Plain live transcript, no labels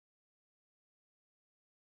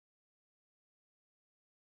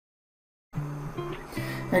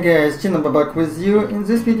Hi guys, 𝗘𝗀𝗆 with you. In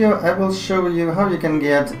this video I will show you how you can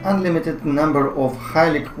get unlimited number of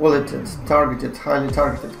highly targeted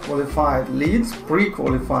qualified leads,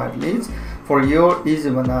 pre-qualified leads for your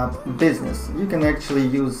𝗙𝗏𝗌 business. You can actually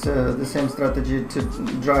use the same strategy to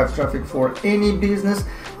drive traffic for any business,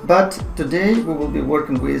 but today we will be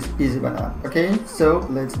working with 𝗙𝗏𝗌. Okay, so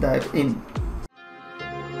let's dive in.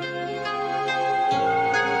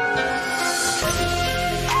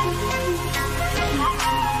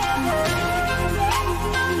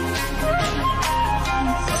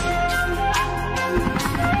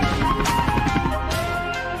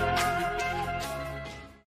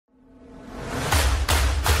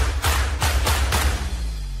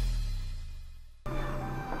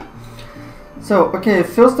 So, okay,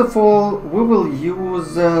 first of all, we will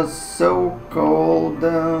use so-called,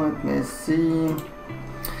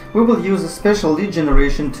 we will use a special lead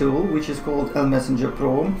generation tool, which is called ELMESSENGER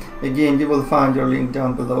PRO. Again, you will find your link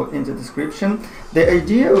down below in the description. The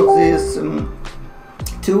idea of this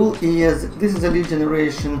tool is, this is a lead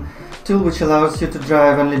generation tool which allows you to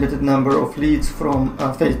drive unlimited number of leads from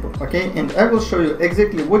Facebook, okay? And I will show you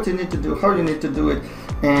exactly what you need to do, how you need to do it,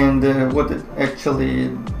 and what it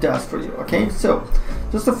actually does for you. Okay, so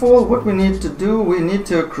first of all, what we need to do, we need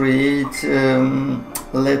to create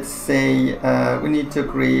let's say we need to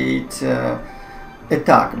create a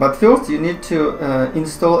tag, but first you need to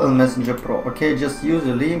install ELMESSENGER PRO. Okay, just use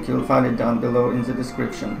the link, you will find it down below in the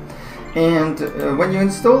description. And when you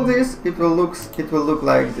install this, it will look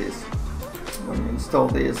like this. When you install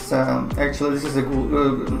this, actually this is a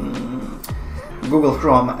Google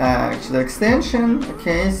Chrome actually extension.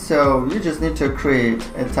 Okay, so you just need to create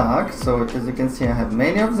a tag. So as you can see, I have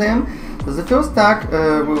many of them. So the first tag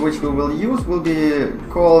which we will use will be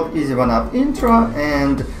called 𝗙𝗏𝗌 intro,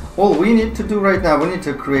 and all we need to do right now, we need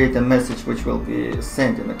to create a message which will be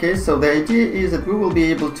sending. Okay, so the idea is that we will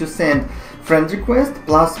be able to send friend request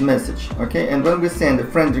plus message. Okay, and when we send a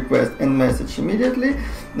friend request and message immediately,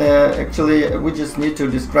 actually we just need to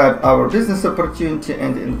describe our business opportunity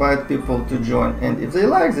and invite people to join. And if they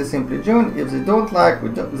like, they simply join. If they don't like,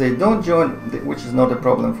 they don't join, which is not a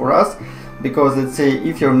problem for us, because let's say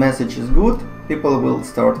if your message is good, people will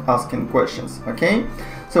start asking questions. Okay,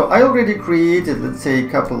 so I already created, let's say, a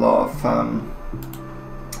couple of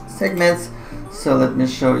segments. So let me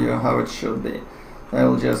show you how it should be. I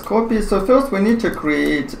will just copy. So first we need to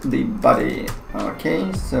create the body. Okay,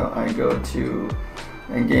 so I go to,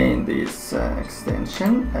 again, this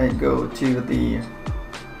extension. I go to the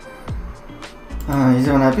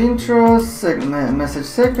𝗙𝗏𝗌 intro, message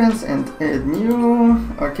segments, and add new.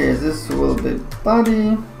 Okay, this will be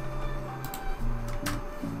body.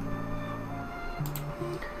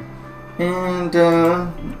 And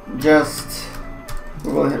just,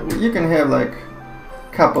 well, you can have like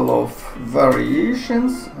couple of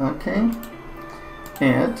variations. Okay,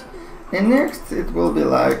 and next it will be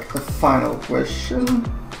like a final question.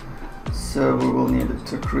 So we will need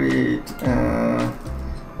to create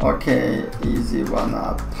okay,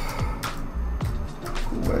 𝗙𝗏𝗌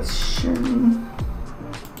question.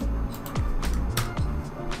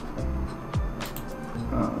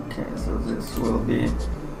 Okay, so this will be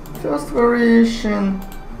first variation,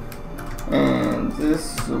 and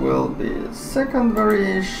this will be second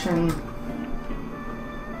variation.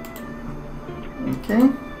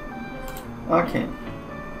 Okay,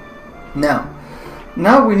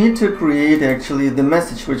 now we need to create actually the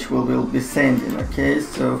message which we will be sending. Okay,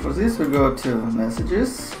 so for this we go to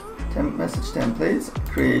messages, message templates,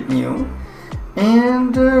 create new,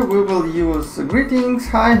 and we will use greetings,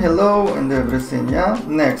 hi, hello, and everything. Yeah,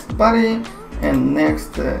 next body, and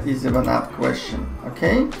next 𝗙𝗏𝗌 question.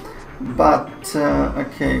 Okay, but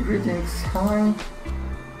okay, greetings, hi,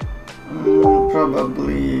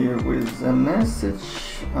 probably with a message.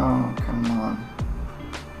 Oh, come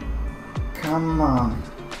on.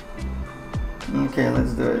 Okay,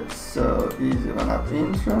 let's do it. So 𝗙𝗏𝗌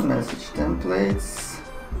intro, message templates,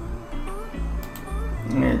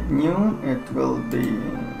 add new, it will be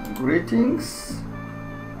greetings,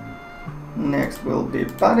 next will be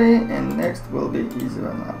body, and next will be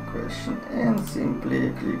𝗙𝗏𝗌 question, and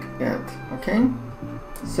simply click add. Okay,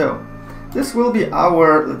 so this will be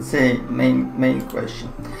our, let's say, main question.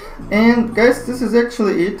 And guys, this is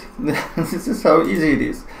actually it. This is how easy it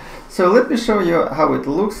is. So let me show you how it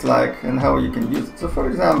looks like and how you can use it. So for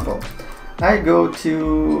example, I go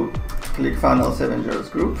to ClickFunnels Avengers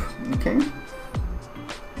group. Okay,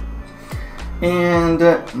 and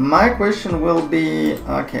my question will be,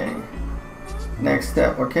 okay, next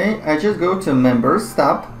step. Okay, I just go to members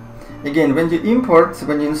tab, again, when you install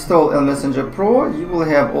𝗙𝗏𝗡𝑔𝑒r Pro, you will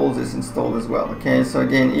have all this installed as well. Okay, so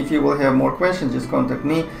again, if you will have more questions, just contact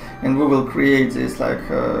me and we will create this like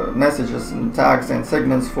messages and tags and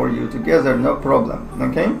segments for you together, no problem.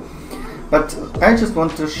 Okay, but I just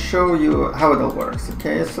want to show you how it all works.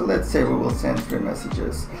 Okay, so let's say we will send 3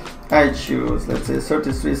 messages. I choose, let's say,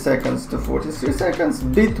 33 seconds to 43 seconds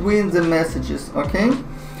between the messages. Okay,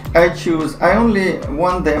 I only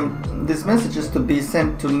want these messages to be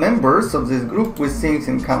sent to members of this group with things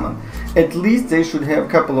in common. At least they should have a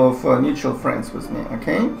couple of mutual friends with me.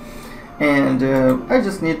 Okay, and I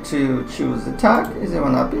just need to choose the tag,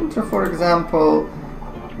 𝗍𝗏𝗱𝗡 intro, for example,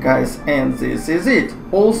 guys, and this is it.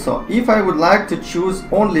 Also, if I would like to choose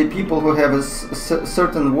only people who have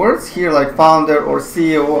certain words here, like founder or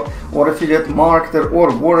CEO or affiliate marketer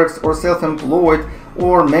or works or self-employed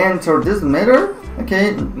or mentor, doesn't matter.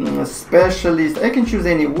 Okay, specialist, I can choose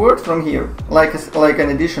any word from here, like an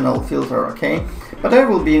additional filter. Okay, but I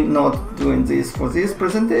will be not doing this for this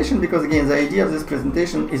presentation, because again, the idea of this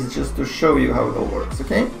presentation is just to show you how it all works.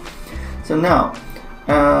 Okay, so now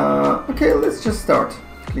okay, let's just start.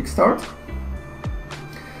 Click start.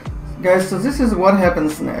 Guys, so this is what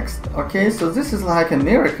happens next. Okay, so this is like a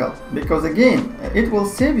miracle, because again, it will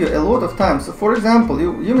save you a lot of time. So for example,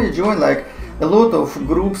 you may join like a lot of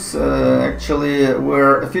groups actually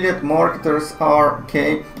where affiliate marketers are,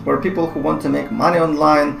 okay, where people who want to make money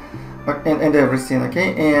online and everything.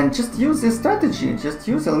 Okay, and just use this strategy, just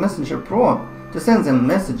use 𝗙𝗏𝗡𝗔𝗋 Pro to send them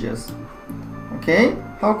messages. Okay,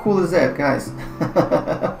 how cool is that, guys?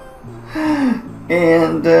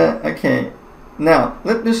 And okay, now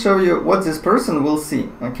let me show you what this person will see.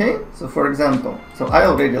 Okay, so for example, so I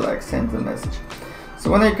already like sent the message. So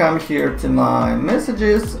when I come here to my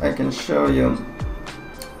messages, I can show you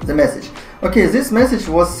the message. Okay, this message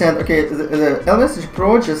was sent. Okay, the 𝗙𝗏𝗡𝗔𝗋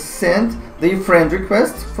Pro just sent the friend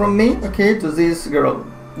request from me, okay, to this girl.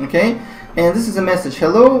 Okay, and this is a message.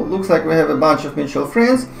 Hello, looks like we have a bunch of mutual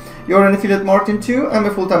friends. You're an affiliate marketing too. I'm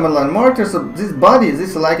a full-time online marketer. So this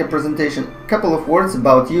is like a presentation, couple of words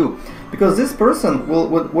about you, because this person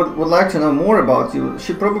would like to know more about you.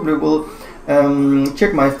 She probably will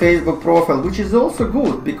check my Facebook profile, which is also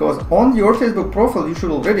good, because on your Facebook profile you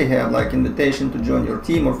should already have like invitation to join your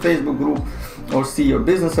team or Facebook group or see your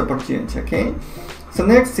business opportunity. Okay, so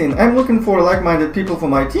next thing, I'm looking for like-minded people for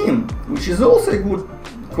my team, which is also a good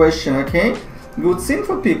question. Okay, good thing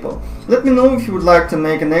for people. Let me know if you would like to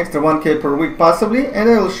make an extra 1K per week possibly, and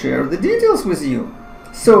I will share the details with you.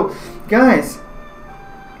 So guys,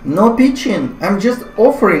 no pitching, I'm just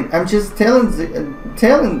offering, I'm just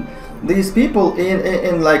telling these people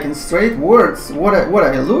in straight words what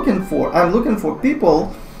I'm looking for. I'm looking for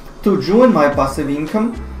people to join my passive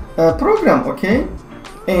income program. Okay,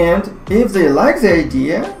 and if they like the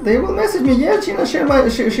idea, they will message me, yeah, Gina, share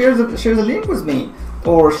the link with me,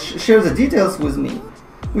 or share the details with me,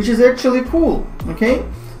 which is actually cool. Okay,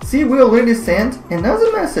 see, we already sent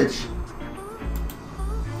another message.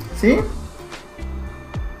 See,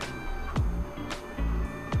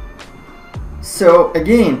 so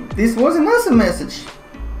again, this was another message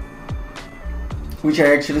which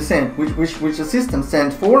I actually sent, which the system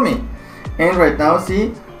sent for me, and right now,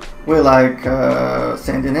 see, we're like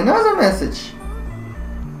sending another message,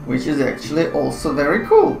 which is actually also very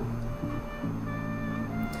cool.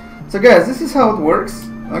 So guys, this is how it works.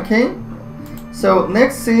 Okay, so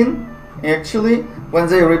next thing, actually, when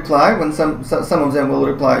they reply, when some of them will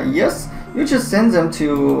reply yes, you just send them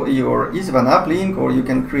to your 𝗍𝗏𝗱𝗡 link, or you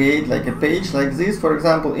can create like a page like this, for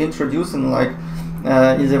example, introducing like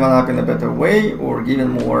𝗍𝗏𝗱𝗡 in a better way, or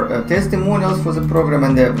giving more testimonials for the program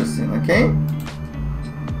and everything. Okay,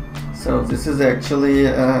 so this is actually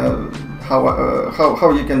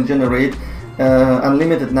how you can generate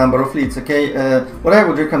unlimited number of leads. Okay, what I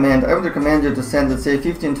would recommend you to send, let's say,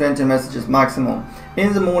 15-20 messages maximum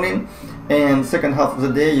in the morning, and second half of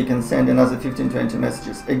the day you can send another 15-20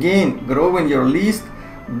 messages. Again, growing your list,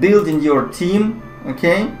 building your team,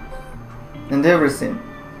 okay, and everything.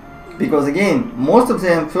 Because again, most of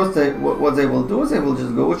them, first what they will do is they will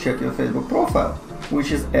just go check your Facebook profile,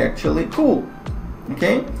 which is actually cool.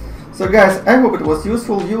 Okay, so guys, I hope it was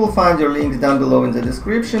useful. You will find your links down below in the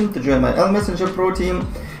description to join my 𝗙𝗏𝗡𝗔𝗋 Pro team.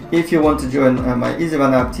 If you want to join my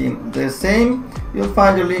𝗍𝗏𝗱𝗡𝗡 team, the same. You'll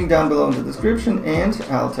find your link down below in the description, and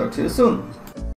I'll talk to you soon.